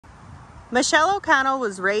Michelle O'Connell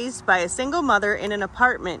was raised by a single mother in an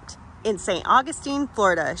apartment in St. Augustine,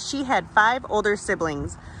 Florida. She had 5 older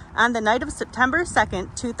siblings. On the night of September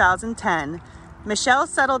 2nd, 2010, Michelle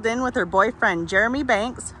settled in with her boyfriend Jeremy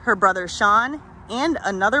Banks, her brother Sean, and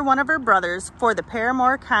another one of her brothers for the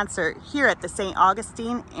Paramore concert here at the St.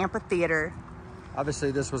 Augustine Amphitheater.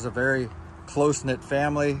 Obviously, this was a very close-knit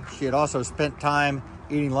family. She had also spent time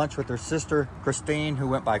eating lunch with her sister, Christine, who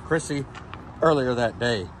went by Chrissy, earlier that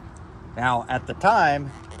day. Now, at the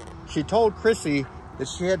time, she told Chrissy that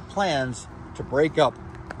she had plans to break up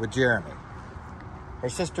with Jeremy. Her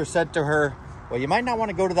sister said to her, well, you might not want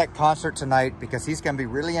to go to that concert tonight because he's going to be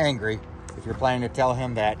really angry if you're planning to tell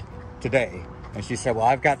him that today. And she said, well,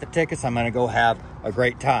 I've got the tickets. I'm going to go have a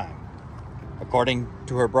great time. According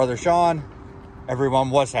to her brother Sean, everyone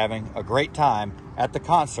was having a great time at the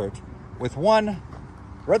concert, with one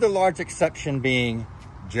rather large exception being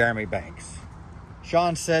Jeremy Banks.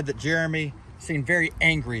 Sean said that Jeremy seemed very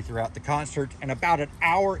angry throughout the concert, and about an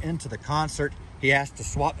hour into the concert, he asked to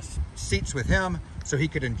swap seats with him so he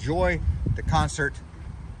could enjoy the concert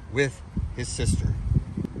with his sister.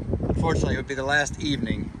 Unfortunately, it would be the last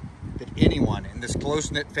evening that anyone in this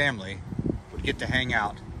close-knit family would get to hang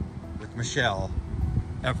out with Michelle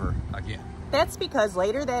ever again. That's because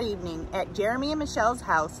later that evening at Jeremy and Michelle's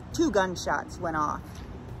house, 2 gunshots went off.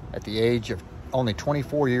 At the age of only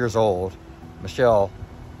 24 years old, Michelle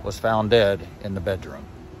was found dead in the bedroom.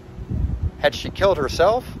 Had she killed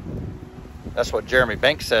herself? That's what Jeremy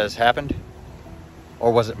Banks says happened.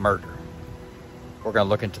 Or was it murder? We're going to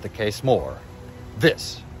look into the case more.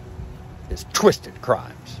 This is Twisted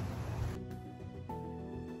Crimes.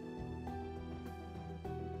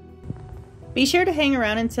 Be sure to hang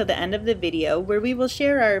around until the end of the video, where we will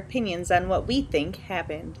share our opinions on what we think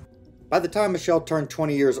happened. By the time Michelle turned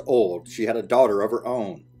 20 years old, she had a daughter of her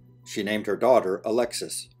own. She named her daughter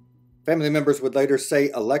Alexis. Family members would later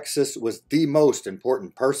say Alexis was the most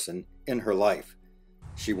important person in her life.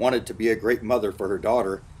 She wanted to be a great mother for her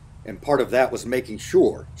daughter, and part of that was making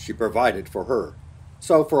sure she provided for her.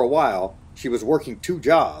 So for a while, she was working 2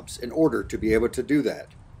 jobs in order to be able to do that.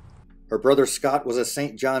 Her brother Scott was a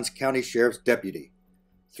St. Johns County Sheriff's deputy.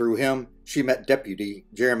 Through him, she met Deputy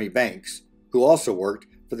Jeremy Banks, who also worked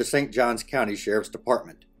for the St. Johns County Sheriff's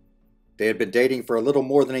Department. They had been dating for a little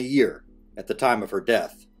more than a year at the time of her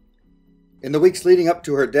death. In the weeks leading up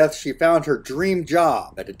to her death, she found her dream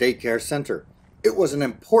job at a daycare center. It was an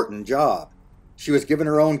important job. She was given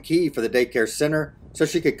her own key for the daycare center so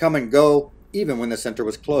she could come and go even when the center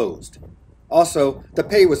was closed. Also, the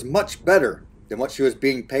pay was much better than what she was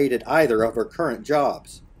being paid at either of her current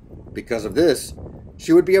jobs. Because of this,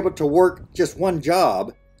 she would be able to work just one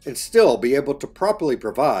job and still be able to properly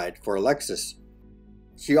provide for Alexis.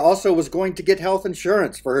 She also was going to get health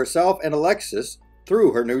insurance for herself and Alexis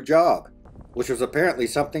through her new job, which was apparently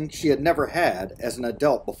something she had never had as an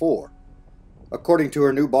adult before. According to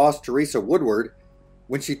her new boss, Teresa Woodward,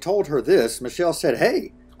 when she told her this, Michelle said,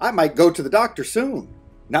 "Hey, I might go to the doctor soon.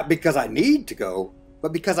 Not because I need to go,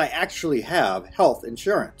 but because I actually have health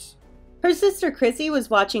insurance." Her sister Chrissy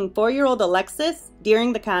was watching 4-year-old Alexis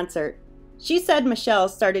during the concert. She said Michelle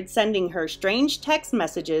started sending her strange text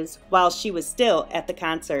messages while she was still at the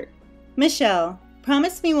concert. Michelle,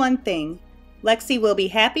 promise me one thing. Lexi will be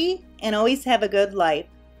happy and always have a good life.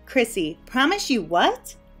 Chrissy, promise you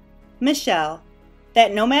what? Michelle,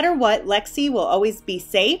 that no matter what, Lexi will always be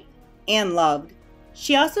safe and loved.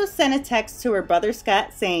 She also sent a text to her brother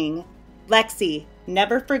Scott saying, Lexi,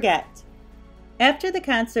 never forget. After the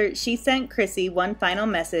concert, she sent Chrissy one final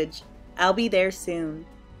message, I'll be there soon.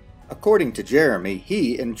 According to Jeremy,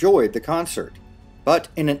 he enjoyed the concert. But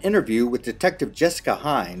in an interview with Detective Jessica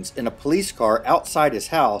Hines in a police car outside his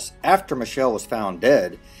house after Michelle was found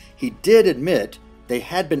dead, he did admit they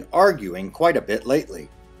had been arguing quite a bit lately.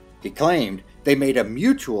 He claimed they made a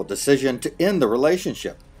mutual decision to end the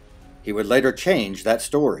relationship. He would later change that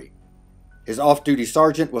story. His off-duty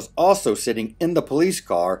sergeant was also sitting in the police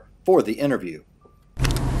car for the interview.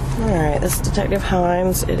 Alright, this is Detective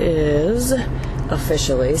Hines. It is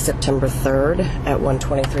officially September 3rd at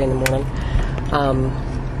 1:23 in the morning. I'm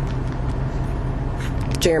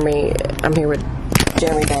here with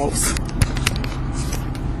Jeremy Banks.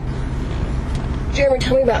 Jeremy,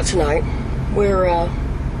 tell me about tonight.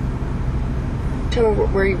 Tell me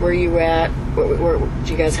where you at, what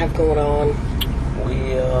do you guys have going on?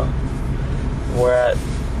 We're at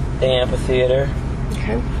the amphitheater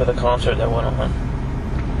for the concert that went on.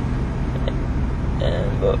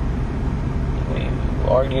 But we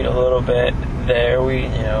argued a little bit there. We,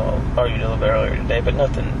 argued a little bit earlier today, but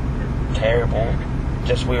nothing terrible.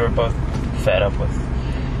 Just we were both fed up with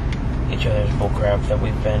each other's bullcrap that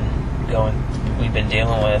we've been we've been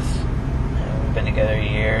dealing with. We've been together a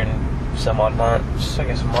year and some odd months, I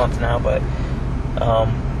guess a month now, but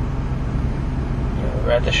we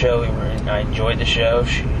were at the show. I enjoyed the show.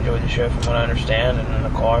 She enjoyed the show, from what I understand. And in the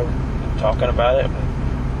car, we were talking about it.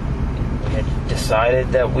 We had decided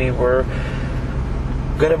that we were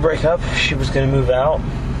going to break up. She was going to move out.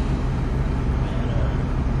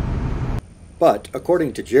 But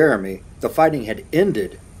according to Jeremy, the fighting had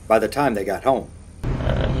ended by the time they got home.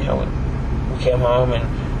 We came home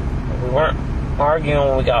and we weren't arguing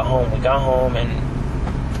when we got home. We got home and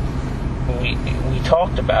we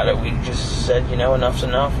talked about it. We just said, enough's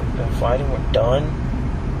enough. We've been fighting. We're done.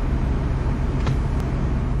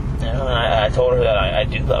 And I told her that I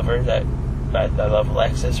do love her. That I love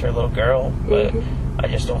Alexis, her little girl. But I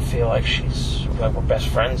just don't feel like we're best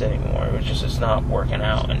friends anymore. It's not working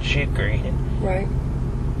out. And she agreed. Right.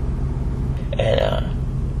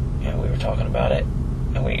 And we were talking about it.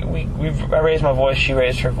 And I raised my voice. She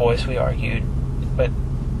raised her voice. We argued. But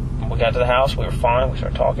when we got to the house, we were fine. We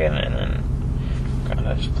started talking, and then kind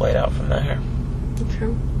of just played out from there. Okay.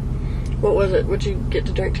 What was it? What'd you get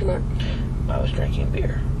to drink tonight? I was drinking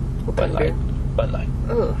beer. What Bud Light. beer? Bud Light.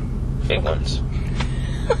 Oh. Big ones.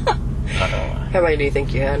 I don't know. How many do you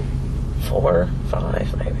think you had? 4,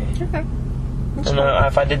 5, maybe. Okay. And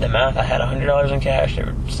if I did the math, I had $100 in cash. They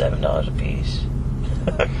were $7 a piece.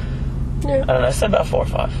 Yeah. I don't know. I said about 4 or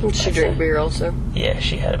 5. Did she drink beer also? Yeah,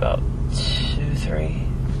 she had about 2, 3,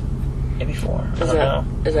 maybe 4. I don't know.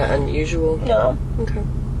 Is that unusual? No. Okay.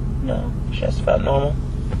 No. That's about normal.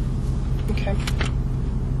 Okay.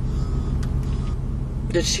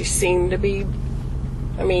 Did she seem to be...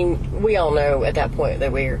 I mean, we all know at that point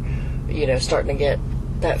that we're, starting to get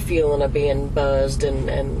that feeling of being buzzed and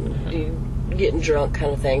getting drunk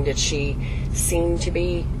kind of thing. Did she seem to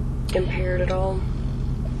be impaired at all?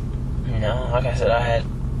 No, like I said, I had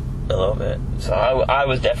a little bit. So I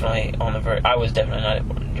was definitely on the verge. I was definitely not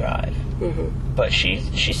able to drive. Mm-hmm. But she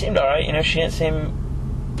seemed all right. She didn't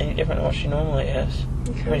seem any different than what she normally is.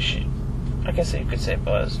 Okay. I mean, I guess you could say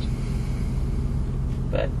buzzed.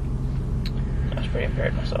 But I was pretty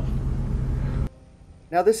impaired myself.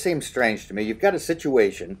 Now this seems strange to me. You've got a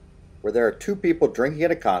situation where there are 2 people drinking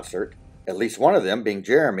at a concert. At least one of them, being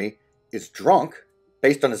Jeremy, is drunk,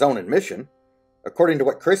 based on his own admission. According to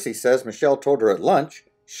what Chrissy says Michelle told her at lunch,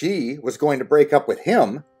 she was going to break up with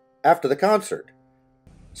him after the concert.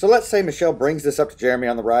 So let's say Michelle brings this up to Jeremy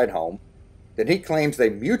on the ride home. Then he claims they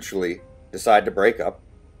mutually decide to break up.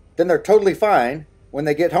 Then they're totally fine when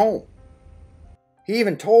they get home. He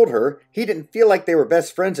even told her he didn't feel like they were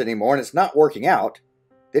best friends anymore and it's not working out.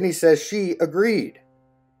 Then he says she agreed.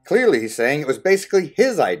 Clearly he's saying it was basically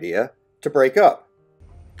his idea to break up.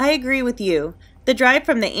 I agree with you. The drive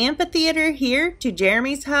from the amphitheater here to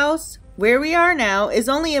Jeremy's house, where we are now, is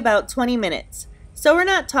only about 20 minutes. So we're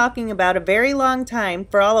not talking about a very long time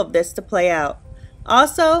for all of this to play out.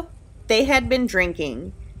 Also, they had been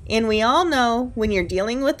drinking. And we all know when you're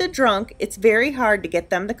dealing with a drunk, it's very hard to get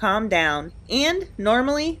them to calm down. And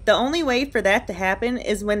normally, the only way for that to happen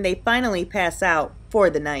is when they finally pass out for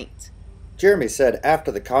the night. Jeremy said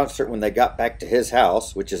after the concert, when they got back to his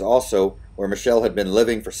house, which is also where Michelle had been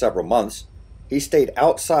living for several months, he stayed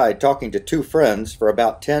outside talking to 2 friends for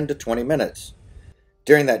about 10 to 20 minutes.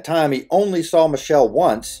 During that time, he only saw Michelle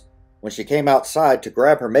once when she came outside to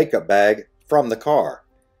grab her makeup bag from the car.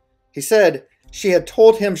 He said she had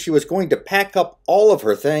told him she was going to pack up all of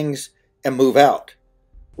her things and move out,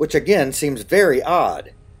 which again seems very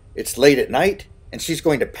odd. It's late at night, and she's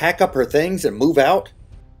going to pack up her things and move out?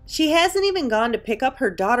 She hasn't even gone to pick up her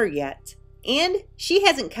daughter yet. And she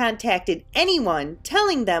hasn't contacted anyone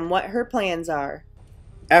telling them what her plans are.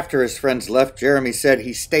 After his friends left, Jeremy said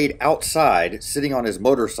he stayed outside, sitting on his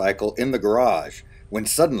motorcycle in the garage, when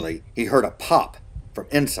suddenly he heard a pop from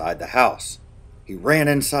inside the house. He ran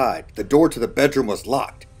inside. The door to the bedroom was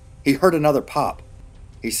locked. He heard another pop.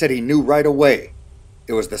 He said he knew right away.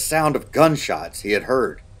 It was the sound of gunshots he had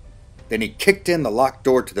heard. Then he kicked in the locked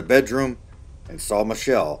door to the bedroom and saw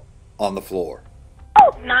Michelle on the floor.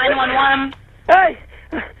 911. Hey!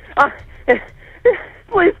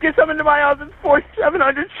 Please get someone to my house. It's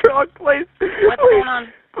 4700 Sherlock Place. What's going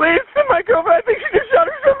on? Please, my girlfriend, I think she just shot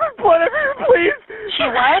herself in blood everywhere, please. She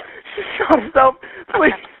what? She shot herself.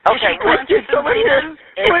 Please. Okay, please get someone here.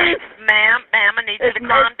 Please. Ma'am, I need you to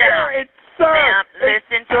calm down. It's sir. Ma'am,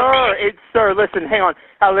 listen to me. It's sir. Listen, hang on.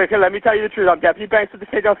 Let me tell you the truth. I'm Deputy Banks with the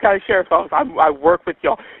St. Charles County Sheriff's Office. I work with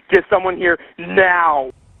y'all. Get someone here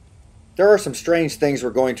now. There are some strange things we're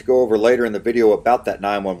going to go over later in the video about that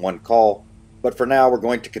 911 call, but for now we're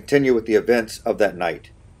going to continue with the events of that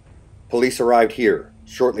night. Police arrived here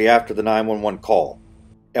shortly after the 911 call.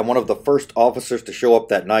 and one of the first officers to show up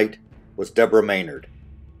that night was Deborah Maynard.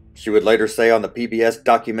 She would later say on the PBS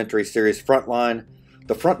documentary series Frontline,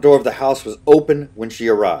 the front door of the house was open when she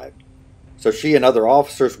arrived. So she and other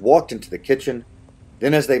officers walked into the kitchen.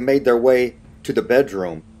 Then as they made their way to the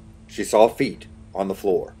bedroom, she saw feet on the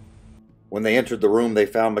floor. When they entered the room, they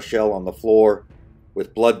found Michelle on the floor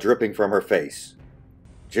with blood dripping from her face.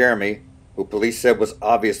 Jeremy, who police said was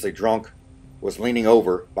obviously drunk, was leaning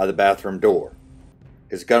over by the bathroom door.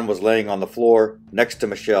 His gun was laying on the floor next to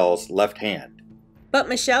Michelle's left hand. But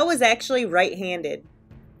Michelle was actually right-handed.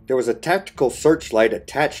 There was a tactical searchlight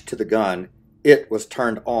attached to the gun. It was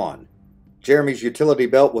turned on. Jeremy's utility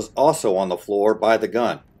belt was also on the floor by the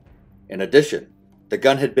gun. In addition, the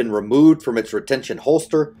gun had been removed from its retention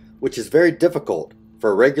holster, which is very difficult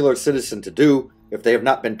for a regular citizen to do if they have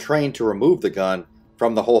not been trained to remove the gun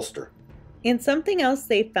from the holster. And something else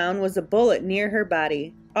they found was a bullet near her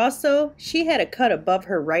body. Also, she had a cut above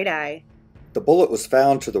her right eye. The bullet was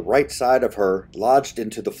found to the right side of her, lodged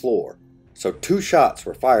into the floor. So 2 shots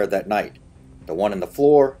were fired that night, the one in the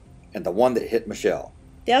floor and the one that hit Michelle.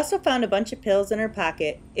 They also found a bunch of pills in her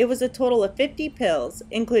pocket. It was a total of 50 pills,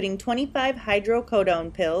 including 25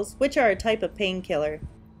 hydrocodone pills, which are a type of painkiller.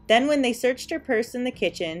 Then when they searched her purse in the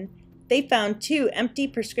kitchen, they found 2 empty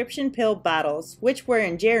prescription pill bottles, which were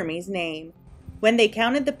in Jeremy's name. When they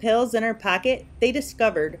counted the pills in her pocket, they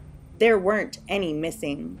discovered there weren't any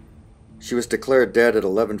missing. She was declared dead at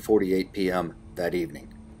 11:48 p.m. that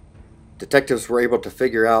evening. Detectives were able to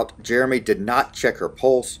figure out Jeremy did not check her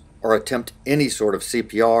pulse or attempt any sort of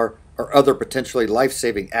CPR or other potentially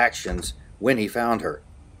life-saving actions when he found her.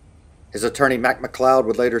 His attorney, Mac McLeod,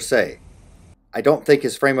 would later say, "I don't think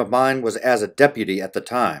his frame of mind was as a deputy at the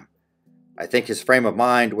time. I think his frame of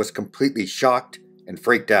mind was completely shocked and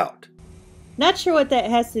freaked out." Not sure what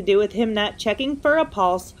that has to do with him not checking for a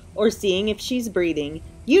pulse or seeing if she's breathing.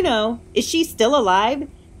 You know, is she still alive?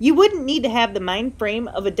 You wouldn't need to have the mind frame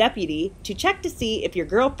of a deputy to check to see if your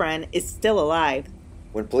girlfriend is still alive.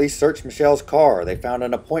 When police searched Michelle's car, they found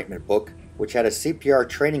an appointment book which had a CPR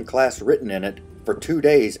training class written in it for 2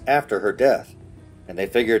 days after her death. And they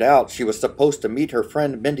figured out she was supposed to meet her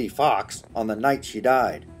friend Mindy Fox on the night she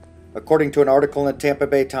died. According to an article in the Tampa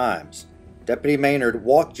Bay Times, Deputy Maynard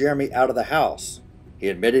walked Jeremy out of the house. He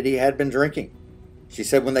admitted he had been drinking. She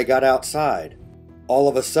said when they got outside, all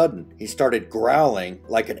of a sudden he started growling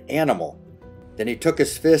like an animal. Then he took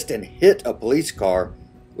his fist and hit a police car,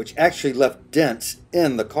 which actually left dents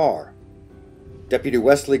in the car. Deputy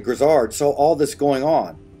Wesley Grizzard saw all this going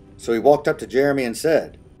on, so he walked up to Jeremy and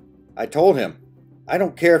said, "I told him, I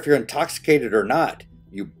don't care if you're intoxicated or not,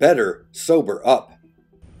 you better sober up."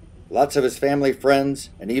 Lots of his family,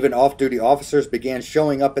 friends, and even off-duty officers began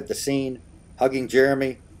showing up at the scene, hugging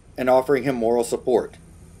Jeremy and offering him moral support.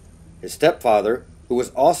 His stepfather, who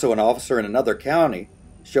was also an officer in another county,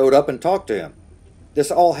 showed up and talked to him.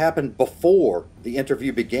 This all happened before the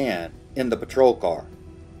interview began in the patrol car.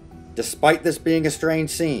 Despite this being a strange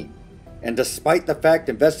scene, and despite the fact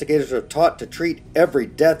investigators are taught to treat every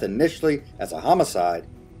death initially as a homicide,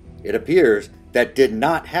 it appears that did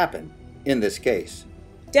not happen in this case.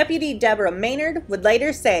 Deputy Deborah Maynard would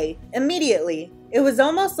later say, immediately, it was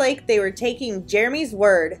almost like they were taking Jeremy's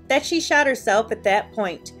word that she shot herself at that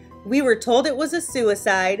point. We were told it was a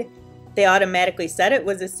suicide. They automatically said it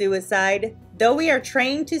was a suicide, though we are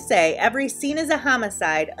trained to say every scene is a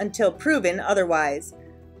homicide until proven otherwise.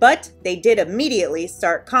 But they did immediately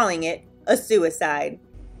start calling it a suicide.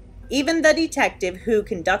 Even the detective who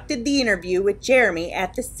conducted the interview with Jeremy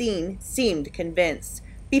at the scene seemed convinced,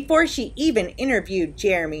 before she even interviewed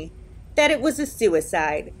Jeremy, that it was a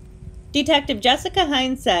suicide. Detective Jessica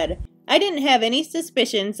Hines said, "I didn't have any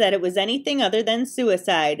suspicions that it was anything other than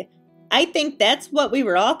suicide. I think that's what we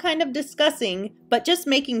were all kind of discussing, but just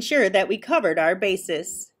making sure that we covered our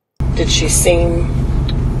bases." Did she seem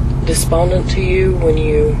despondent to you when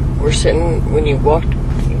you were sitting, when you walked,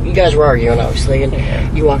 you guys were arguing obviously,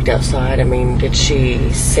 and you walked outside? I mean, did she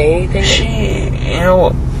say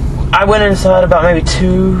anything? I went inside about maybe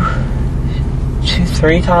two,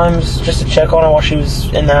 3 times just to check on her while she was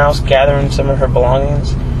in the house gathering some of her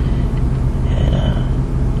belongings. And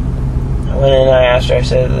I went in and I asked her, I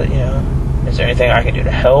said, is there anything I can do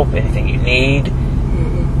to help? Anything you need?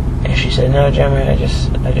 Mm-hmm. And she said, "No, Jeremy, I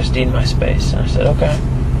just need my space." And I said, "Okay."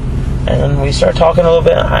 And then we started talking a little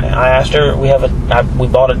bit. I asked her, we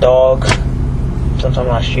bought a dog sometime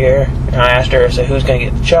last year, and I asked her, I said, "Who's going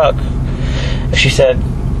to get Chuck?" And she said,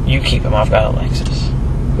 "You keep him, I've got Alexis,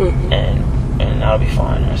 mm-hmm. and that'll be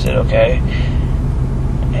fine." And I said, "Okay."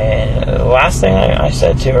 And the last thing I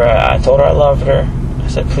said to her, I told her I loved her. I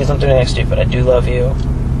said, "Please don't do anything stupid. I do love you.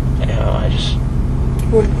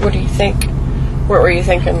 What do you think? What were you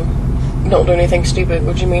thinking? Don't do anything stupid.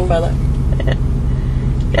 What do you mean by that?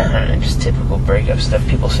 Yeah, I don't know, just typical breakup stuff.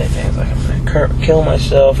 People say things like, I'm gonna kill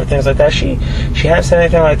myself, or things like that. She hadn't said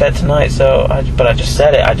anything like that tonight, but I just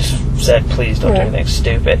said it. I just said, please don't do anything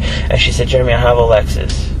stupid. And she said, Jeremy, I have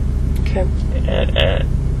Alexis. Okay. And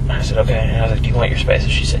I said, okay. And I was like, do you want your space?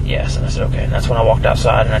 And she said, yes. And I said, okay. And that's when I walked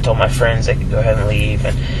outside, and I told my friends they could go ahead and leave.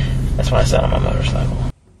 And that's when I sat on my motorcycle.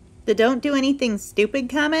 The don't do anything stupid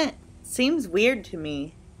comment seems weird to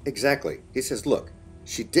me. Exactly. He says, look,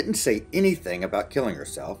 she didn't say anything about killing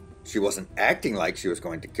herself. She wasn't acting like she was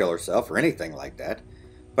going to kill herself or anything like that.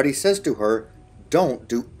 But he says to her, don't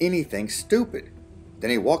do anything stupid.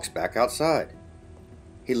 Then he walks back outside.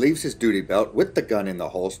 He leaves his duty belt with the gun in the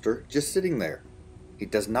holster, just sitting there. He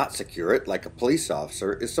does not secure it like a police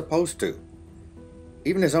officer is supposed to.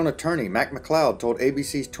 Even his own attorney, Mac McLeod, told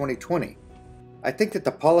ABC's 2020, I think that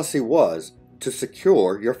the policy was to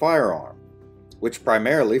secure your firearm, which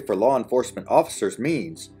primarily for law enforcement officers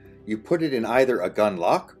means you put it in either a gun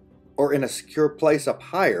lock or in a secure place up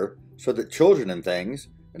higher so that children and things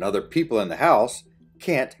and other people in the house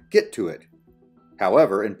can't get to it.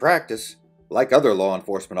 However, in practice, like other law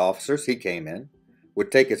enforcement officers, he came in,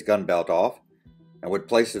 would take his gun belt off, and would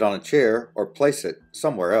place it on a chair or place it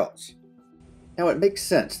somewhere else. Now, it makes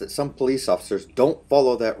sense that some police officers don't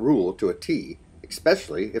follow that rule to a T,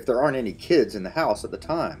 especially if there aren't any kids in the house at the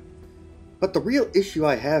time. But the real issue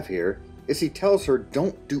I have here is he tells her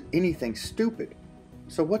don't do anything stupid.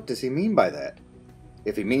 So what does he mean by that?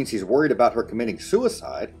 If he means he's worried about her committing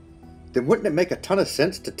suicide, then wouldn't it make a ton of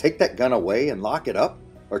sense to take that gun away and lock it up?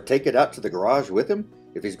 Or take it out to the garage with him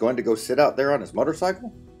if he's going to go sit out there on his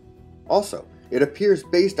motorcycle? Also, it appears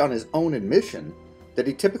based on his own admission that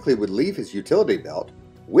he typically would leave his utility belt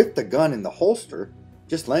with the gun in the holster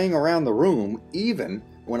just laying around the room even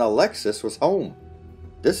when Alexis was home.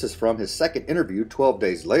 This is from his second interview 12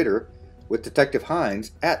 days later with Detective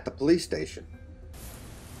Hines at the police station.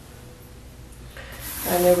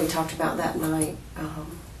 I know we talked about that night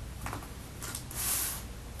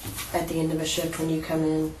at the end of a shift when you come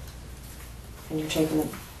in and you're taking the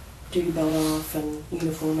duty belt off and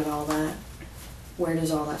uniform and all that. Where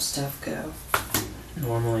does all that stuff go?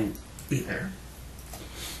 Normally either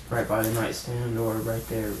right by the nightstand or right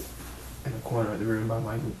there in the corner of the room by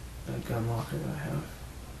my gun locker that I have.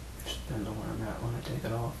 Just depends on where I'm at when I take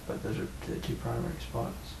it off, but those are the two primary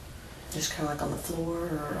spots. Just kind of like on the floor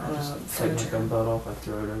or on a take my furniture? gun belt off, I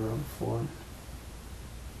throw it over on the floor.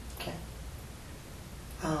 Okay.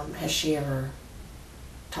 Has she ever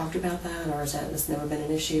talked about that, or has never been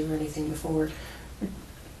an issue or anything before?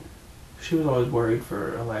 She was always worried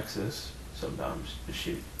for Alexis sometimes.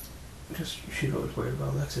 She'd always worried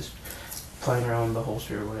about Alexis playing around with the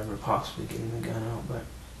holster or whatever, possibly getting the gun out, but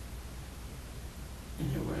you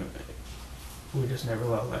know, we just never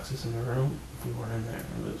let Alexis in the room if we weren't in there.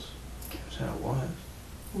 It was how it was.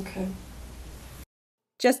 Okay.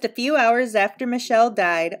 Just a few hours after Michelle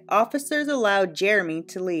died, officers allowed Jeremy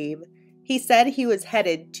to leave. He said he was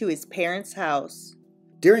headed to his parents' house.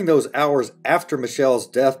 During those hours after Michelle's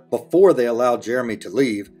death, before they allowed Jeremy to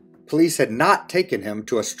leave, police had not taken him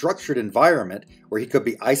to a structured environment where he could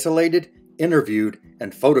be isolated, interviewed,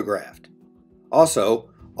 and photographed. Also,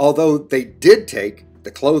 although they did take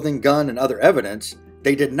the clothing, gun, and other evidence,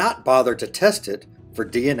 they did not bother to test it for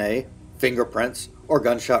DNA, fingerprints, or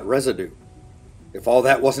gunshot residue. If all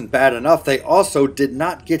that wasn't bad enough, they also did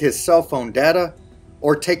not get his cell phone data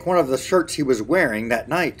or take one of the shirts he was wearing that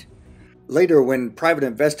night. Later, when private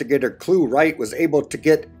investigator Clu Wright was able to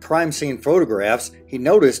get crime scene photographs, he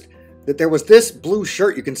noticed that there was this blue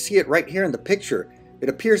shirt. You can see it right here in the picture. It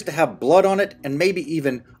appears to have blood on it and maybe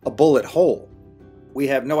even a bullet hole. We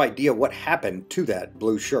have no idea what happened to that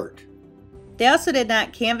blue shirt. They also did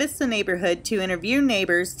not canvass the neighborhood to interview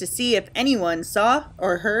neighbors to see if anyone saw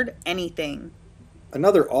or heard anything.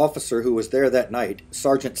 Another officer who was there that night,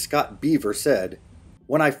 Sergeant Scott Beaver, said,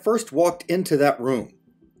 "When I first walked into that room,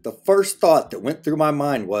 the first thought that went through my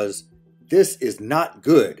mind was, this is not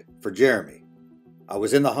good for Jeremy. I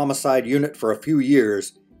was in the homicide unit for a few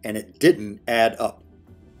years and it didn't add up.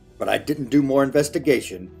 But I didn't do more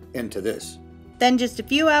investigation into this." Then just a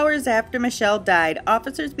few hours after Michelle died,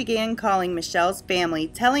 officers began calling Michelle's family,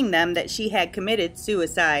 telling them that she had committed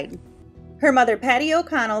suicide. Her mother, Patty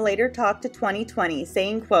O'Connell, later talked to 2020,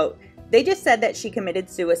 saying, quote, "They just said that she committed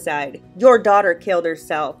suicide. Your daughter killed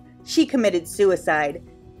herself. She committed suicide.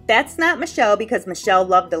 That's not Michelle because Michelle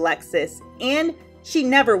loved Alexis, and she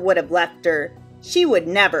never would have left her. She would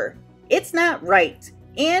never. It's not right,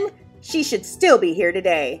 and she should still be here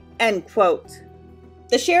today." End quote.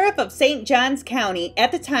 The sheriff of St. Johns County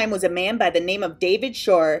at the time was a man by the name of David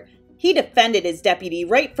Shore. He defended his deputy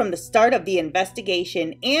right from the start of the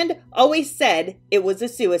investigation and always said it was a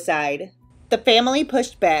suicide. The family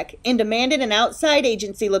pushed back and demanded an outside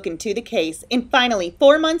agency look into the case, and finally,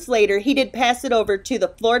 4 months later, he did pass it over to the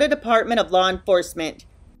Florida Department of Law Enforcement.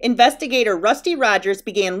 Investigator Rusty Rogers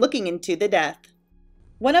began looking into the death.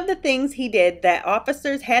 One of the things he did that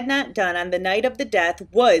officers had not done on the night of the death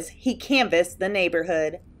was he canvassed the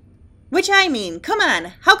neighborhood. Which I mean, come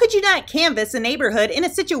on, how could you not canvass a neighborhood in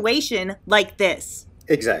a situation like this?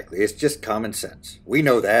 Exactly, it's just common sense. We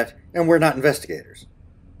know that, and we're not investigators.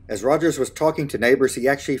 As Rogers was talking to neighbors, he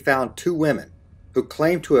actually found 2 women who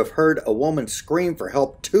claimed to have heard a woman scream for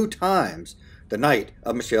help 2 times the night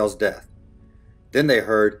of Michelle's death. Then they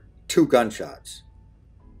heard 2 gunshots.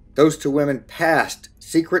 Those 2 women passed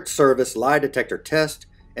Secret Service lie detector test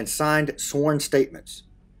and signed sworn statements.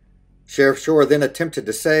 Sheriff Shore then attempted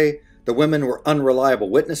to say the women were unreliable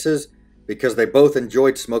witnesses because they both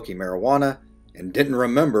enjoyed smoking marijuana and didn't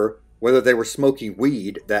remember whether they were smoking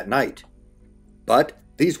weed that night. But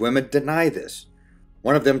these women deny this.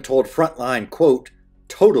 One of them told Frontline, quote,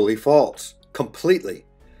 "Totally false, completely.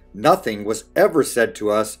 Nothing was ever said to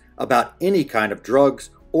us about any kind of drugs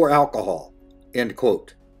or alcohol," end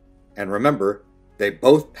quote. And remember, they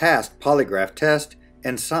both passed polygraph test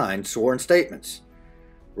and signed sworn statements.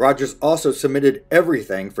 Rogers also submitted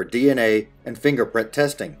everything for DNA and fingerprint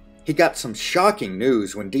testing. He got some shocking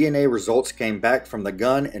news when DNA results came back from the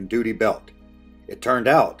gun and duty belt. It turned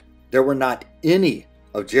out there were not any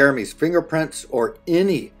of Jeremy's fingerprints or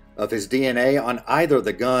any of his DNA on either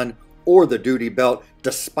the gun or the duty belt,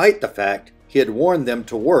 despite the fact he had worn them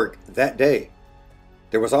to work that day.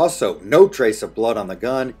 There was also no trace of blood on the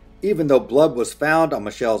gun, even though blood was found on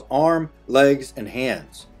Michelle's arm, legs, and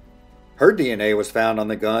hands. Her DNA was found on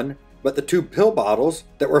the gun, but the 2 pill bottles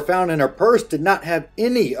that were found in her purse did not have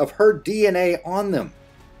any of her DNA on them.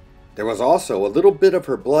 There was also a little bit of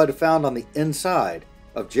her blood found on the inside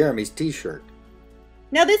of Jeremy's t-shirt.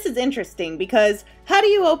 Now this is interesting because how do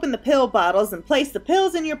you open the pill bottles and place the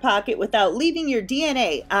pills in your pocket without leaving your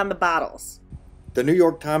DNA on the bottles? The New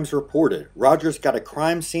York Times reported Rogers got a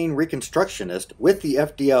crime scene reconstructionist with the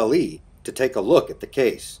FDLE to take a look at the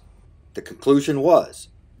case. The conclusion was,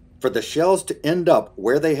 for the shells to end up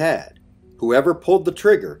where they had, whoever pulled the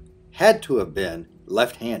trigger had to have been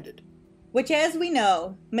left-handed. Which, as we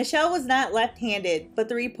know, Michelle was not left-handed, but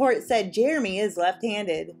the report said Jeremy is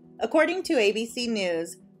left-handed. According to ABC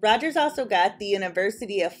News, Rogers also got the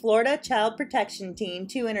University of Florida Child Protection Team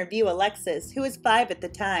to interview Alexis, who was 5 at the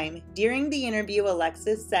time. During the interview,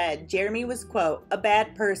 Alexis said Jeremy was, quote, a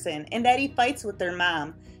bad person and that he fights with their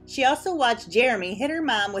mom. She also watched Jeremy hit her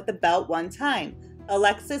mom with a belt one time.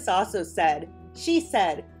 Alexis also said, she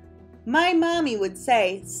said, my mommy would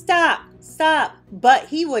say, stop, stop, but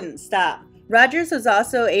he wouldn't stop. Rogers was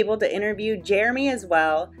also able to interview Jeremy as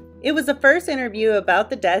well. It was the first interview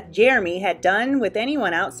about the death Jeremy had done with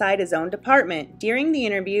anyone outside his own department. During the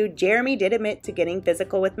interview, Jeremy did admit to getting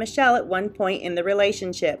physical with Michelle at one point in the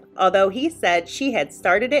relationship, although he said she had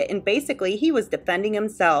started it and basically he was defending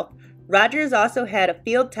himself. Rogers also had a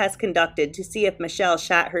field test conducted to see if Michelle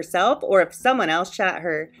shot herself or if someone else shot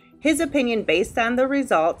her. His opinion based on the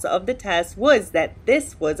results of the test was that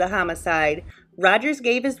this was a homicide. Rogers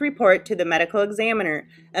gave his report to the medical examiner,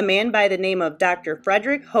 a man by the name of Dr.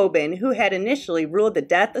 Frederick Hoban, who had initially ruled the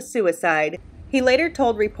death a suicide. He later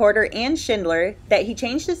told reporter Ann Schindler that he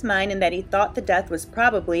changed his mind and that he thought the death was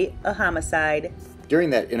probably a homicide. During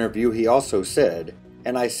that interview, he also said,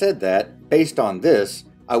 and I said that, based on this,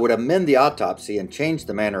 I would amend the autopsy and change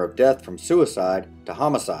the manner of death from suicide to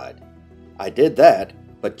homicide. I did that,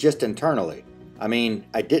 but just internally. I mean,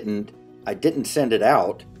 I didn't send it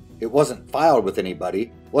out. It wasn't filed with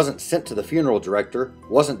anybody, wasn't sent to the funeral director,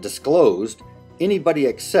 wasn't disclosed, anybody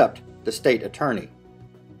except the state attorney.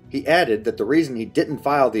 He added that the reason he didn't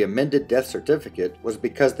file the amended death certificate was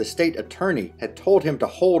because the state attorney had told him to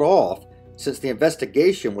hold off since the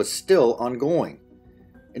investigation was still ongoing.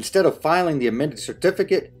 Instead of filing the amended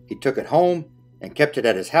certificate, he took it home and kept it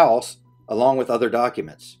at his house along with other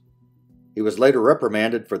documents. He was later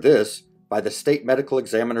reprimanded for this by the state medical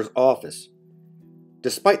examiner's office.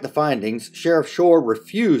 Despite the findings, Sheriff Shore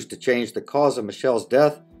refused to change the cause of Michelle's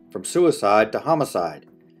death from suicide to homicide.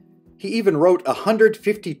 He even wrote a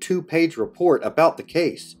 152-page report about the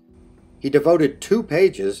case. He devoted 2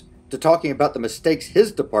 pages to talking about the mistakes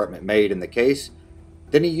his department made in the case.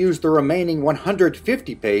 Then he used the remaining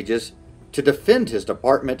 150 pages to defend his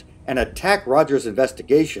department and attack Rogers'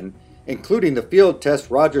 investigation, including the field test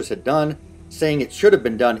Rogers had done, saying it should have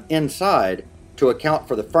been done inside to account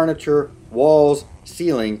for the furniture, walls,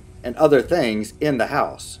 ceiling, and other things in the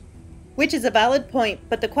house. Which is a valid point,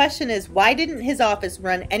 but the question is, why didn't his office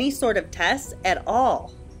run any sort of tests at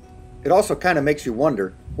all? It also kind of makes you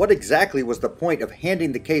wonder, what exactly was the point of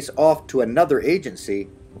handing the case off to another agency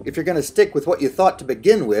if you're going to stick with what you thought to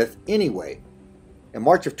begin with anyway? In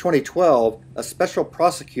March of 2012, a special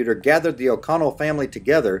prosecutor gathered the O'Connell family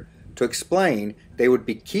together to explain they would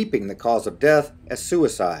be keeping the cause of death as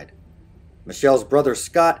suicide. Michelle's brother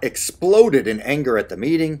Scott exploded in anger at the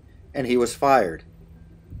meeting, and he was fired.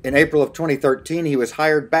 In April of 2013, he was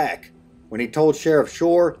hired back when he told Sheriff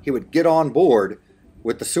Shore he would get on board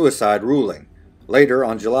with the suicide ruling. Later,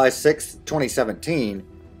 on July 6, 2017,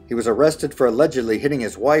 he was arrested for allegedly hitting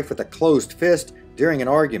his wife with a closed fist during an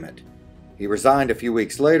argument. He resigned a few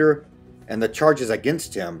weeks later, and the charges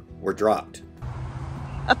against him were dropped.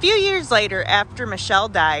 A few years later, after Michelle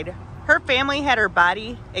died, her family had her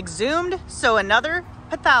body exhumed so another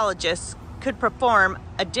pathologist could perform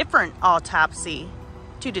a different autopsy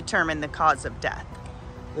to determine the cause of death.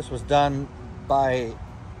 This was done by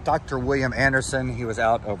Dr. William Anderson. He was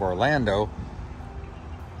out of Orlando.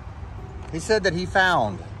 He said that he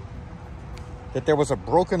found that there was a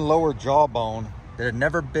broken lower jawbone that had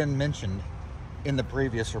never been mentioned in the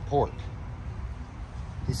previous report.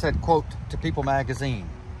 He said, quote, to People magazine,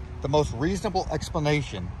 "The most reasonable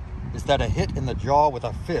explanation is that a hit in the jaw with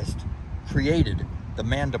a fist created the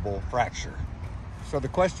mandible fracture." So the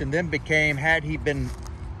question then became, had he been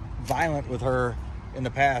violent with her in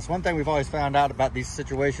the past? One thing we've always found out about these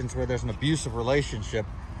situations where there's an abusive relationship,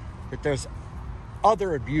 that there's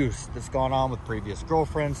other abuse that's gone on with previous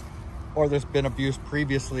girlfriends, or there's been abuse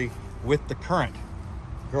previously with the current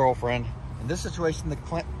girlfriend. In this situation,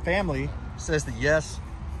 the family says that yes,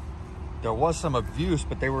 there was some abuse,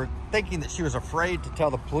 but they were thinking that she was afraid to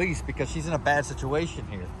tell the police because she's in a bad situation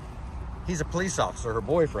here. He's a police officer, her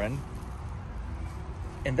boyfriend,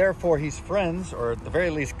 and therefore he's friends, or at the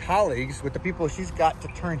very least colleagues, with the people she's got to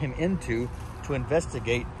turn him into to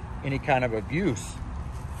investigate any kind of abuse.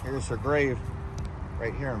 Here's her grave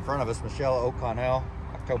right here in front of us. Michelle O'Connell,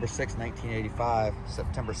 October 6, 1985,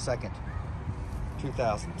 September 2nd,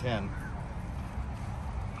 2010.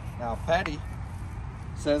 Now, Patty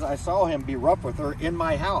says, I saw him be rough with her in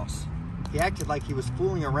my house. He acted like he was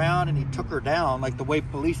fooling around, and he took her down like the way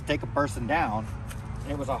police take a person down.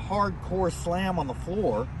 And it was a hardcore slam on the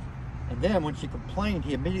floor. And then when she complained,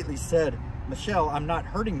 he immediately said, Michelle, I'm not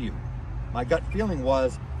hurting you. My gut feeling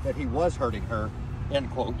was that he was hurting her,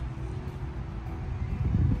 end quote.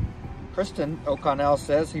 Kristen O'Connell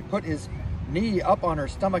says he put his knee up on her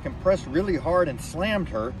stomach and pressed really hard and slammed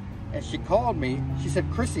her. And she called me. She said,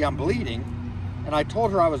 Chrissy, I'm bleeding. And I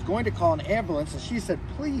told her I was going to call an ambulance. And she said,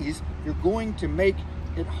 please, you're going to make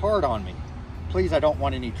it hard on me. Please, I don't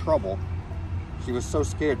want any trouble. She was so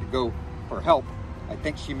scared to go for help. I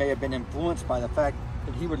think she may have been influenced by the fact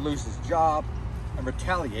that he would lose his job and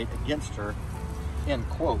retaliate against her, end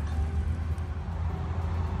quote.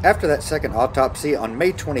 After that second autopsy on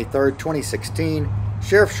May 23, 2016,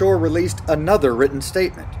 Sheriff Shore released another written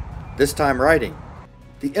statement, this time writing,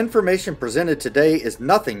 the information presented today is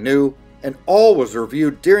nothing new, and all was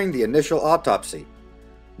reviewed during the initial autopsy.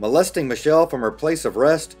 Molesting Michelle from her place of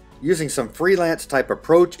rest using some freelance type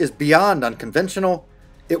approach is beyond unconventional.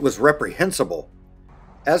 It was reprehensible.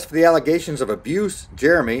 As for the allegations of abuse,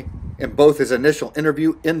 Jeremy, in both his initial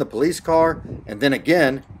interview in the police car and then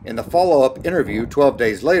again in the follow-up interview 12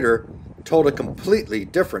 days later, told a completely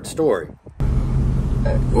different story.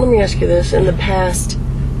 Let me ask you this. In the past,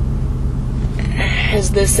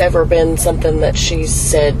 has this ever been something that she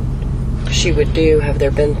said she would do? Have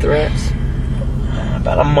there been threats?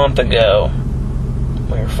 About a month ago,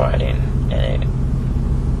 we were fighting, and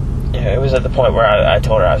it was at the point where I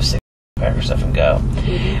told her I was sick, pack her stuff and go.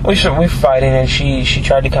 Mm-hmm. We were fighting, and she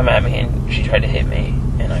tried to come at me, and she tried to hit me,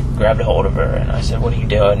 and I grabbed a hold of her, and I said, what are you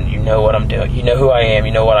doing? You know what I'm doing. You know who I am.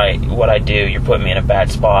 You know what I do. You're putting me in a bad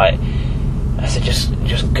spot. I said,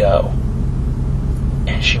 just go.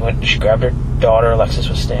 And she grabbed her daughter. Alexis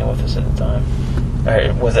was staying with us at the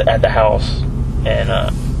time. Was at the house,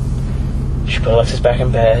 and she put Alexis back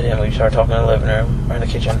in bed, and we started talking in the living room, or in the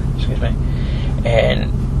kitchen, excuse me,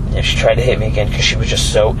 and she tried to hit me again because she was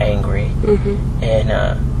just so angry. Mm-hmm.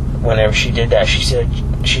 And whenever she did that, she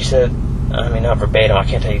said, I mean, not verbatim, I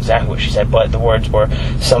can't tell you exactly what she said, but the words were,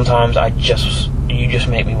 sometimes you just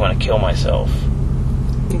make me want to kill myself.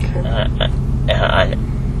 Okay.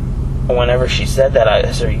 Whenever she said that,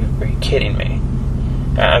 I said, are you kidding me?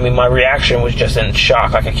 I mean, my reaction was just in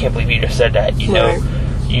shock. Like, I can't believe you just said that. You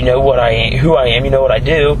know what I am, who I am. You know what I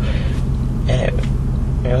do. And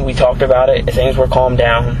we talked about it. Things were calmed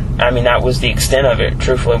down. I mean, that was the extent of it,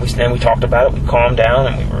 truthfully. Then we talked about it. We calmed down,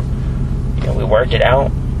 and we worked it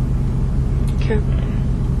out. Okay.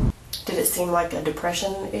 Did it seem like a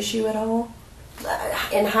depression issue at all?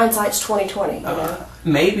 In hindsight's 2020, you know.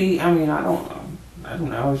 Maybe. I mean, I don't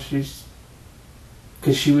know. She's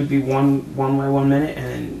because she would be one way one minute,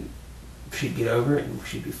 and she'd get over it, and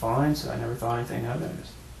she'd be fine. So I never thought anything of it.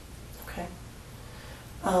 Okay.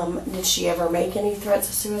 Did she ever make any threats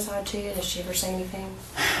of suicide to you? Did she ever say anything?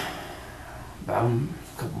 About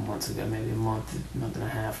a couple months ago, maybe a month and a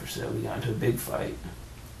half or so, we got into a big fight,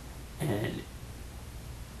 and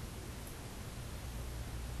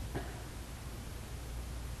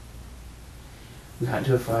we got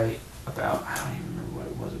into a fight about, I don't even remember what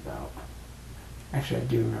it was about. Actually, I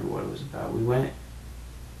do remember what it was about. We were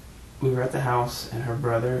at the house, and her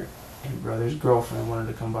brother and brother's girlfriend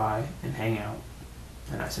wanted to come by and hang out.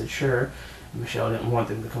 And I said, sure. And Michelle didn't want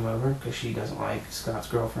them to come over because she doesn't like Scott's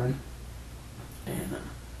girlfriend. And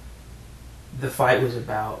the fight was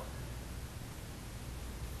about,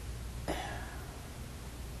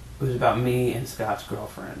 me and Scott's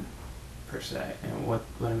girlfriend, per se. And what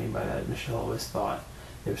I mean by that is Michelle always thought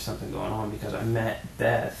there was something going on because I met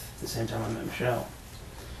Beth at the same time I met Michelle.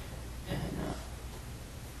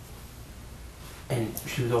 And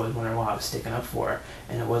she was always wondering why I was sticking up for her.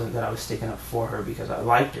 And it wasn't that I was sticking up for her because I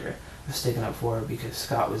liked her. I was sticking up for her because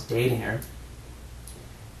Scott was dating her.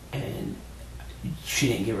 And she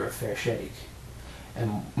didn't give her a fair shake.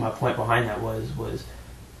 And my point behind that was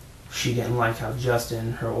she didn't like how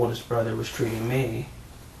Justin, her oldest brother, was treating me.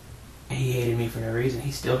 And he hated me for no reason.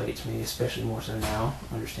 He still hates me, especially more so now.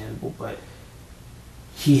 Understandable. But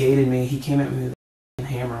he hated me. He came at me with a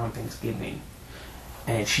hammer on Thanksgiving.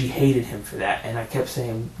 And she hated him for that. And I kept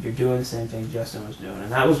saying, you're doing the same thing Justin was doing.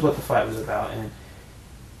 And that was what the fight was about. And,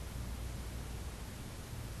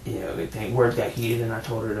 I think words got heated, and I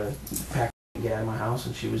told her to pack and get out of my house.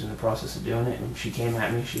 And she was in the process of doing it. And she came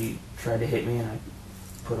at me. She tried to hit me, and I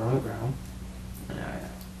put her on the ground. And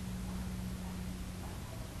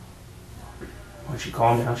when she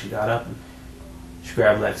calmed down, she got up and she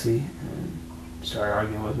grabbed Lexi and started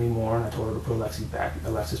arguing with me more, and I told her to put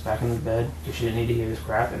Alexis back in the bed because she didn't need to hear this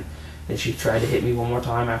crap. And then she tried to hit me one more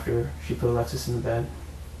time after she put Alexis in the bed.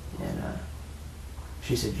 And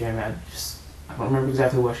she said, Jeremy, I don't remember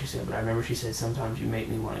exactly what she said, but I remember she said, sometimes you make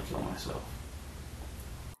me want to kill myself.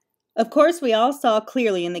 Of course, we all saw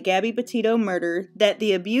clearly in the Gabby Petito murder that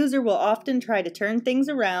the abuser will often try to turn things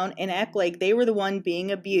around and act like they were the one being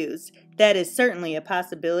abused. That is certainly a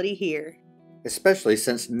possibility here. Especially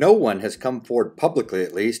since no one has come forward publicly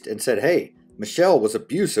at least and said, hey, Michelle was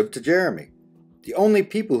abusive to Jeremy. The only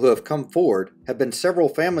people who have come forward have been several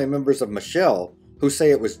family members of Michelle who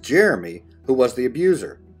say it was Jeremy who was the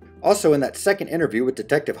abuser. Also, in that second interview with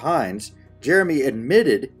Detective Hines, Jeremy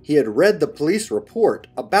admitted he had read the police report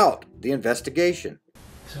about the investigation.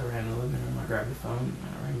 So I ran to the living room, I grabbed the phone, and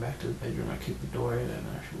I ran back to the bedroom, I kicked the door in, and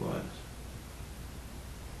there she was.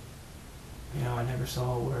 I never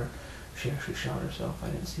saw where she actually shot herself. I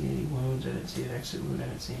didn't see any wounds, I didn't see an exit wound, I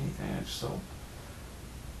didn't see anything. I just saw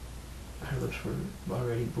her lips were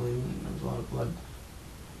already blue and there was a lot of blood.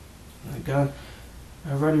 And the gun,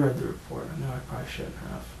 I've already read the report. I know I probably shouldn't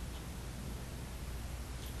have.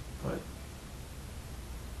 But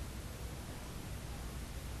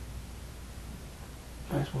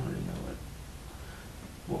I just wanted to know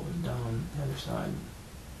what was done on the other side.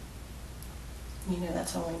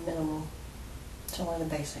 That's only minimal. It's only the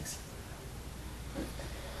basics.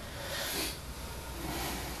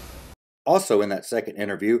 Also in that second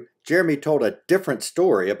interview, Jeremy told a different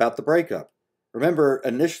story about the breakup. Remember,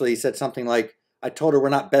 initially he said something like, I told her we're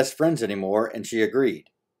not best friends anymore, and she agreed.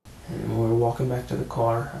 And when we were walking back to the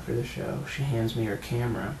car after the show, she hands me her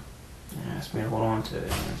camera and asked me to hold on to it.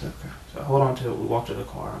 And I said, okay. So I hold on to it, we walk to the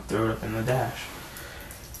car, I throw it up in the dash.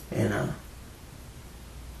 And I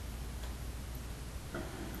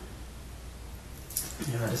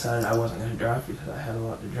decided I wasn't going to drive because I had a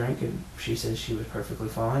lot to drink, and she said she was perfectly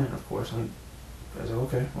fine, and of course I was like,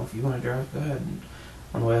 okay, well if you want to drive, go ahead. And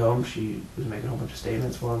on the way home, she was making a whole bunch of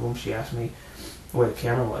statements. One of them, she asked me where the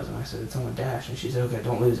camera was, and I said, it's on the dash, and she said, okay,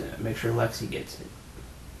 don't lose it, make sure Lexi gets it.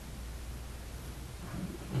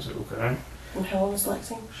 I said, okay. And how old is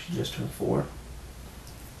Lexi? She just turned 4.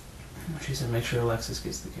 She said, make sure Alexis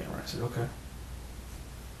gets the camera. I said, okay.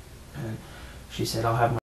 And she said, I'll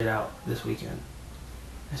have my shit out this weekend.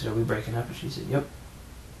 I said, are we breaking up? And she said, yep.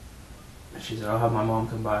 And she said, I'll have my mom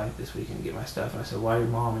come by this weekend and get my stuff. And I said, why your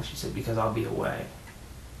mom? And she said, because I'll be away.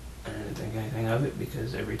 And I didn't think anything of it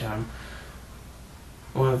because every time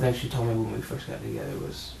One of the things she told me when we first got together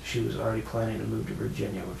was she was already planning to move to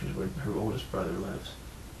Virginia, which is where her oldest brother lives.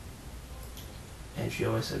 And she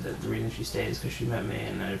always said that the reason she stayed is because she met me,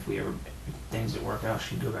 and that if things didn't work out,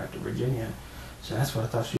 she'd go back to Virginia. So that's what I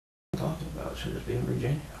thought she was talking about. She'd just be in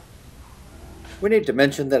Virginia. We need to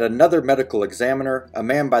mention that another medical examiner, a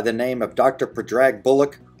man by the name of Dr. Predrag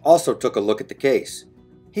Bullock, also took a look at the case.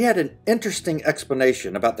 He had an interesting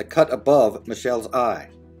explanation about the cut above Michelle's eye.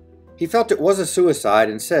 He felt it was a suicide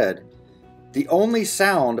and said, "The only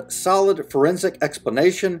sound, solid forensic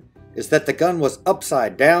explanation is that the gun was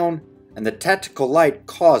upside down and the tactical light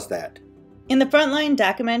caused that." In the Frontline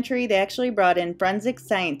documentary, they actually brought in forensic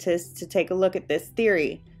scientists to take a look at this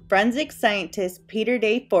theory. Forensic scientist Peter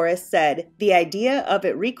Day Forrest said, "The idea of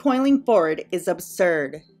it recoiling forward is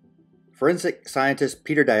absurd." Forensic scientist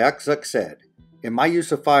Peter Diakzuk said, "In my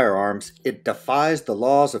use of firearms, it defies the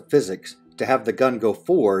laws of physics to have the gun go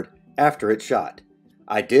forward after it's shot.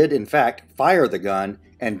 I did, in fact, fire the gun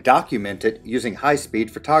and document it using high-speed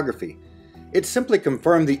photography. It simply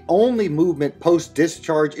confirmed the only movement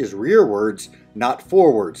post-discharge is rearwards, not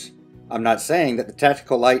forwards. I'm not saying that the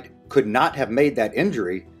tactical light could not have made that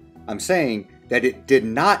injury. I'm saying that it did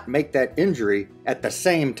not make that injury at the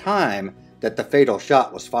same time that the fatal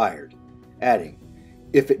shot was fired." Adding,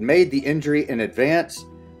 "If it made the injury in advance,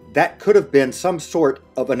 that could have been some sort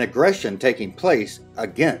of an aggression taking place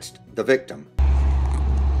against the victim."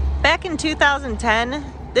 Back in 2010,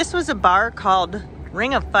 this was a bar called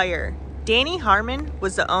Ring of Fire. Danny Harmon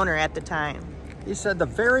was the owner at the time. He said the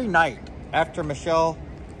very night after Michelle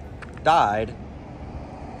died,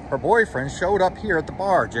 her boyfriend showed up here at the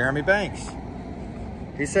bar, Jeremy Banks.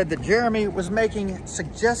 He said that Jeremy was making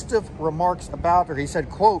suggestive remarks about her. He said,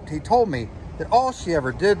 quote, "He told me that all she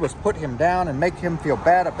ever did was put him down and make him feel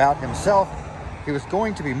bad about himself. He was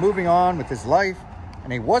going to be moving on with his life,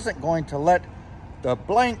 and he wasn't going to let the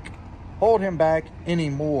blank hold him back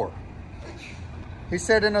anymore." He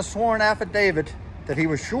said in a sworn affidavit that he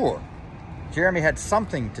was sure Jeremy had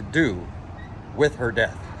something to do with her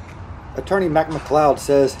death. Attorney Mac McLeod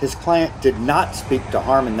says his client did not speak to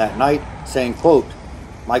Harmon that night, saying, quote,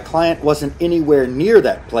 "My client wasn't anywhere near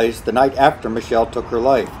that place the night after Michelle took her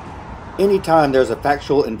life. Anytime there's a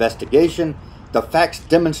factual investigation, the facts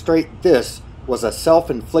demonstrate this was a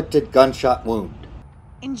self-inflicted gunshot wound."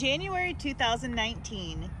 In January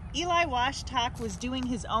 2019, Eli Washtalk was doing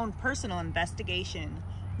his own personal investigation,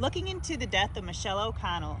 looking into the death of Michelle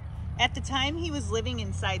O'Connell. At the time, he was living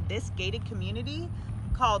inside this gated community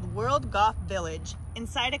called World Golf Village,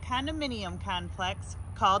 inside a condominium complex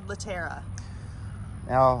called Laterra.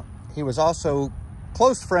 Now, he was also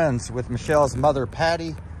close friends with Michelle's mother,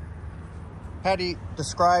 Patty. Patty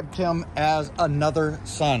described him as another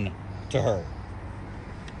son to her.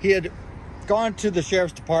 He had gone to the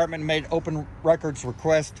sheriff's department and made open records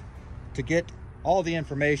request to get all the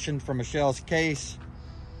information from Michelle's case,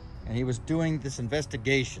 and he was doing this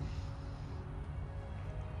investigation.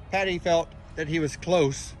 Patty felt that he was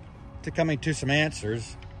close to coming to some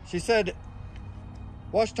answers. She said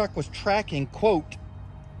Washtalk was tracking, quote,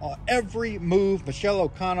 on every move Michelle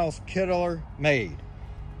O'Connell's killer made.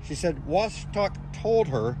 She said Washtalk told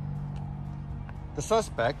her the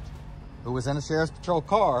suspect, who was in a sheriff's patrol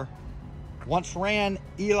car, once ran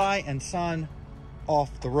Eli and son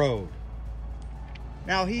off the road.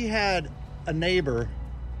 Now, he had a neighbor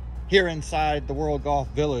here inside the World Golf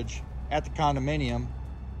Village at the condominium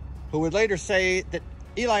who would later say that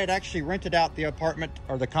Eli had actually rented out the apartment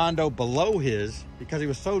or the condo below his because he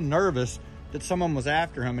was so nervous that someone was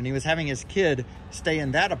after him, and he was having his kid stay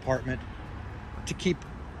in that apartment to keep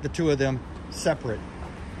the two of them separate.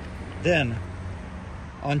 Then,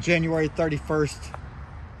 on January 31st,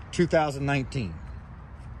 2019,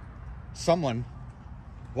 someone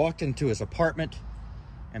walked into his apartment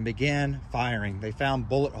and began firing. They found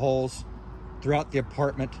bullet holes throughout the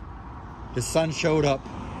apartment. His son showed up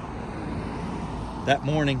that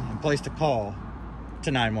morning and placed a call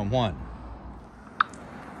to 911.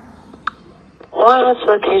 What's the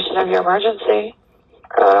location of your emergency?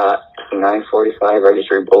 945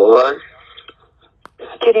 Registry Boulevard.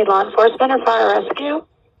 Do you need law enforcement or fire rescue?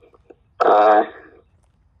 Well,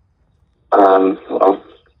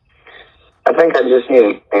 I think I just need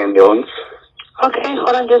an ambulance. Okay,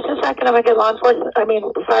 hold on just a second. I'm going to get fire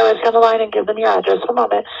rescue on the line and give them your address. A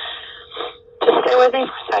moment. Just stay with me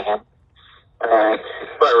for a second. Alright.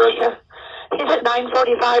 Fire rescue. He's at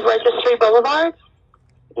 945 Registry Boulevard?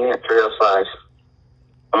 Yeah, 305.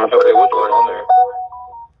 I'm sorry, what's going on there?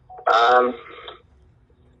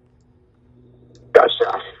 Got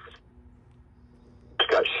shot.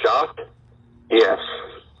 Got shot? Yes.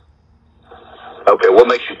 Okay, what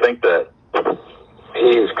makes you think that?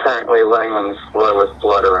 He's currently laying on the floor with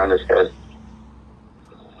blood around his head.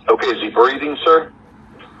 Okay, is he breathing, sir?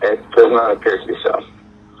 It does not appear to be so.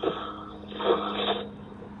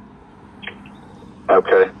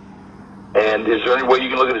 Okay. And is there any way you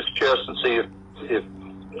can look at his chest and see if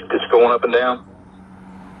it's going up and down?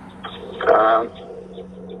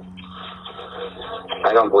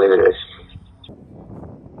 I don't believe it is.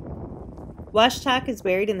 Washtak is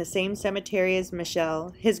buried in the same cemetery as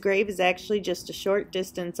Michelle. His grave is actually just a short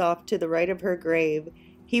distance off to the right of her grave.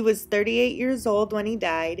 He was 38 years old when he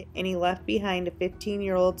died, and he left behind a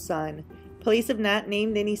 15-year-old son. Police have not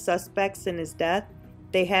named any suspects in his death.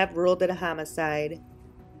 They have ruled it a homicide.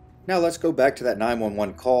 Now let's go back to that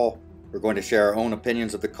 911 call. We're going to share our own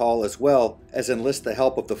opinions of the call as well as enlist the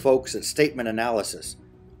help of the folks at Statement Analysis.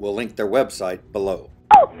 We'll link their website below.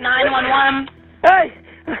 911. Hey!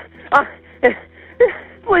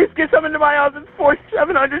 Please get someone to my house. It's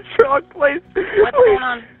 4700 Sherlock Place. What's going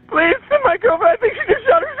on? Please, my girlfriend, I think she just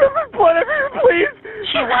shot herself with blood everywhere, please.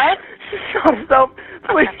 She what? She shot herself.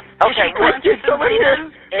 Please. Okay, Please get someone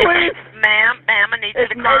here. Please. Ma'am, I need you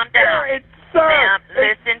to calm down. It's sir. Ma'am,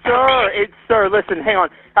 listen to me. It's sir. Listen, hang on.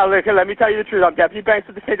 Let me tell you the truth. I'm Deputy Banks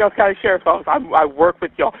with the St. Charles County Sheriff's Office. I work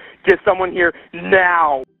with y'all. Get someone here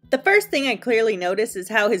now. The first thing I clearly notice is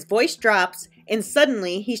how his voice drops, and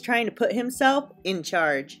suddenly he's trying to put himself in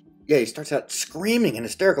charge. Yeah, he starts out screaming and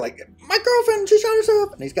hysterical, like, my girlfriend, she shot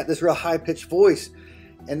herself. And he's got this real high-pitched voice.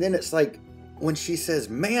 And then it's like, when she says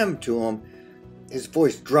ma'am to him, his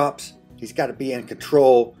voice drops. He's got to be in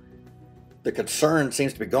control. The concern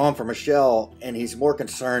seems to be gone for Michelle, and he's more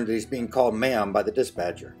concerned that he's being called ma'am by the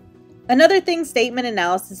dispatcher. Another thing Statement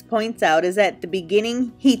Analysis points out is at the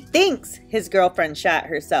beginning, he thinks his girlfriend shot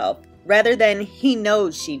herself, rather than he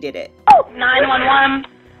knows she did it. 911.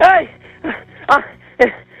 Hey!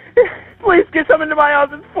 Please get someone to my house.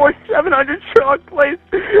 It's 4700 Sherlock Place.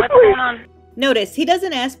 What's going on? Notice, he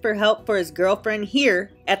doesn't ask for help for his girlfriend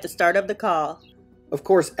here at the start of the call. Of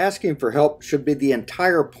course, asking for help should be the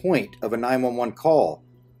entire point of a 911 call,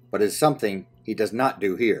 but is something he does not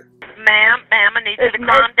do here. Ma'am, I need you to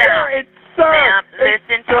calm down. It's sir. Ma'am,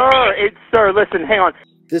 listen to me. It's sir. Listen, hang on.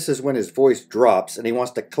 This is when his voice drops and he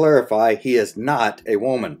wants to clarify he is not a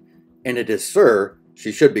woman, and it is sir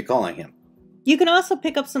she should be calling him. You can also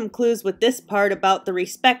pick up some clues with this part about the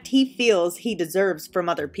respect he feels he deserves from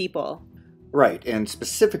other people. Right, and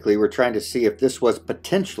specifically we're trying to see if this was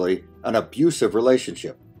potentially an abusive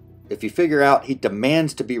relationship. If you figure out he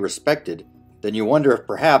demands to be respected, then you wonder if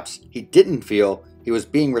perhaps he didn't feel he was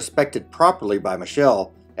being respected properly by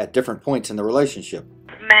Michelle at different points in the relationship.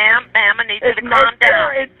 Ma'am, I need you to calm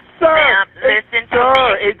down. It's sir. Ma'am, listen to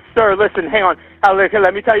me. It's sir. Listen, hang on.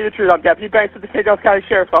 Let me tell you the truth. I'm Deputy Banks with the St. Charles County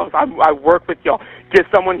Sheriff's Office. I work with y'all. Get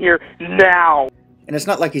someone here now. And it's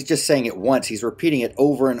not like he's just saying it once. He's repeating it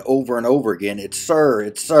over and over and over again. It's sir,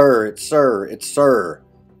 it's sir, it's sir, it's sir.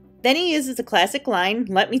 Then he uses a classic line,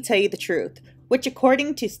 let me tell you the truth, which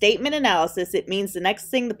according to Statement Analysis, it means the next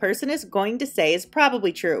thing the person is going to say is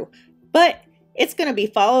probably true. But it's going to be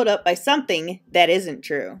followed up by something that isn't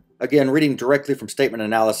true. Again, reading directly from Statement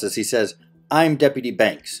Analysis, he says, I'm Deputy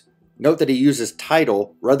Banks. Note that he uses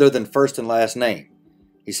title rather than first and last name.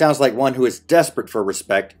 He sounds like one who is desperate for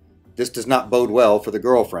respect. This does not bode well for the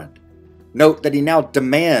girlfriend. Note that he now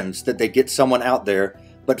demands that they get someone out there,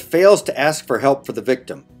 but fails to ask for help for the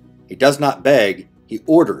victim. He does not beg, he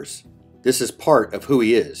orders. This is part of who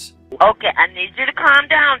he is. Okay, I need you to calm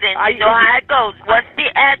down then. You know how it goes. What's the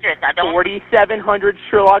address? 4700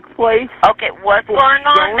 Sherlock Place. Okay, what's going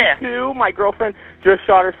on there? My girlfriend just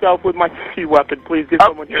shot herself with my CC weapon. Please get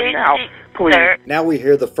someone here now. Please. Sir. Now we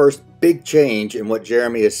hear the first big change in what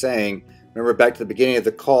Jeremy is saying. Remember back to the beginning of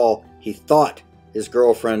the call, he thought his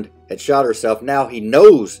girlfriend had shot herself. Now he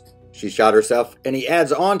knows she shot herself, and he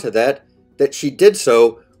adds on to that she did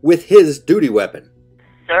so with his duty weapon.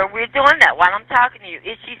 Sir, we're doing that while I'm talking to you.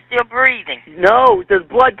 Is she still breathing? No, there's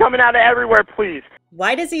blood coming out of everywhere, please.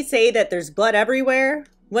 Why does he say that there's blood everywhere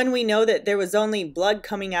when we know that there was only blood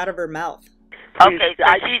coming out of her mouth? Please, okay, so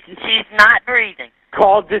she's not breathing.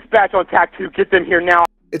 Call dispatch on TAC 2. Get them here now.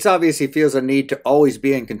 It's obvious he feels a need to always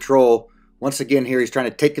be in control. Once again here, he's trying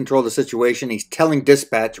to take control of the situation. He's telling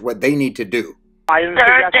dispatch what they need to do. Sir,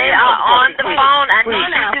 they are on the phone. I need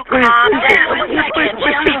you to calm down.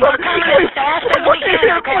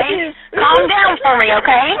 Calm down for me,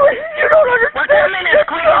 okay? You don't understand. We're coming as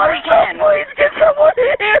quick as we can. Please get someone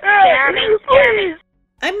here. Jeremy.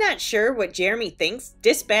 I'm not sure what Jeremy thinks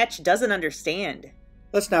dispatch doesn't understand.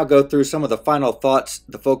 Let's now go through some of the final thoughts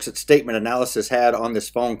the folks at Statement Analysis had on this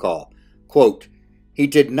phone call. Quote, he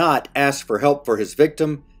did not ask for help for his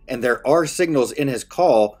victim, and there are signals in his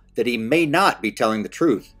call that he may not be telling the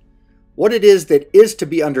truth. What it is that is to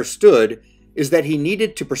be understood is that he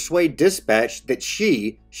needed to persuade dispatch that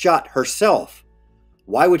she shot herself.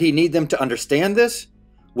 Why would he need them to understand this?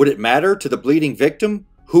 Would it matter to the bleeding victim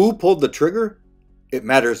who pulled the trigger? It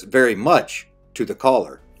matters very much to the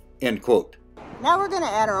caller." End quote. Now we're going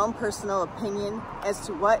to add our own personal opinion as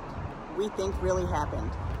to what we think really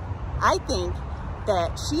happened. I think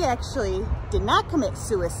that she actually did not commit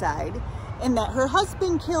suicide and that her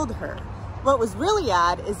husband killed her. What was really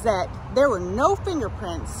odd is that there were no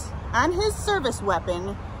fingerprints on his service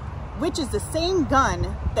weapon, which is the same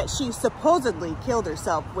gun that she supposedly killed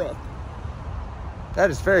herself with. That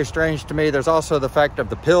is very strange to me. There's also the fact of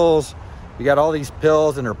the pills. You got all these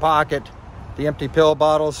pills in her pocket, the empty pill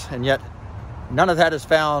bottles, and yet none of that is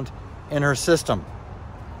found in her system.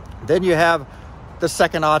 Then you have the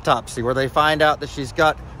second autopsy where they find out that she's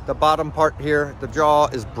got the bottom part here, the jaw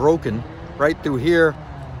is broken right through here,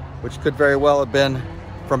 which could very well have been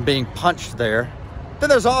from being punched there. Then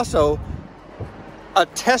there's also a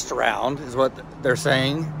test round, is what they're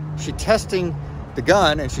saying. She's testing the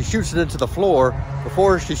gun and she shoots it into the floor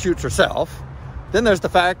before she shoots herself. Then there's the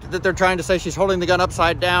fact that they're trying to say she's holding the gun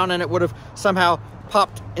upside down and it would have somehow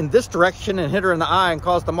popped in this direction and hit her in the eye and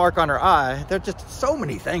caused the mark on her eye. There's just so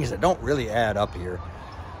many things that don't really add up here.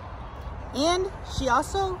 And she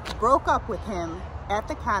also broke up with him at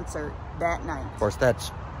the concert that night. Of course,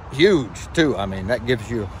 that's huge too. I mean, that gives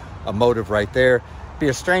you a motive right there. Be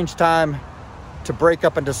a strange time to break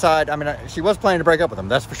up and decide. I mean, she was planning to break up with him,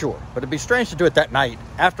 that's for sure. But it'd be strange to do it that night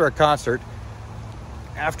after a concert,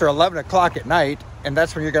 after 11 o'clock at night, and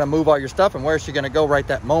that's when you're going to move all your stuff. And where is she going to go right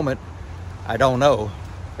that moment? I don't know.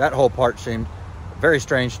 That whole part seemed very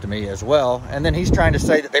strange to me as well. And then he's trying to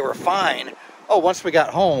say that they were fine. Oh, once we got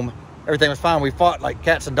home, everything was fine. We fought like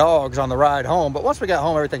cats and dogs on the ride home, but once we got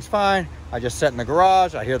home, everything's fine. I just sat in the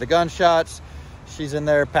garage. I hear the gunshots. She's in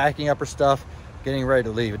there packing up her stuff, getting ready to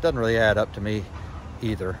leave. It doesn't really add up to me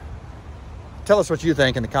either. Tell us what you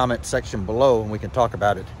think in the comment section below, and we can talk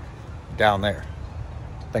about it down there.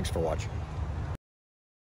 Thanks for watching.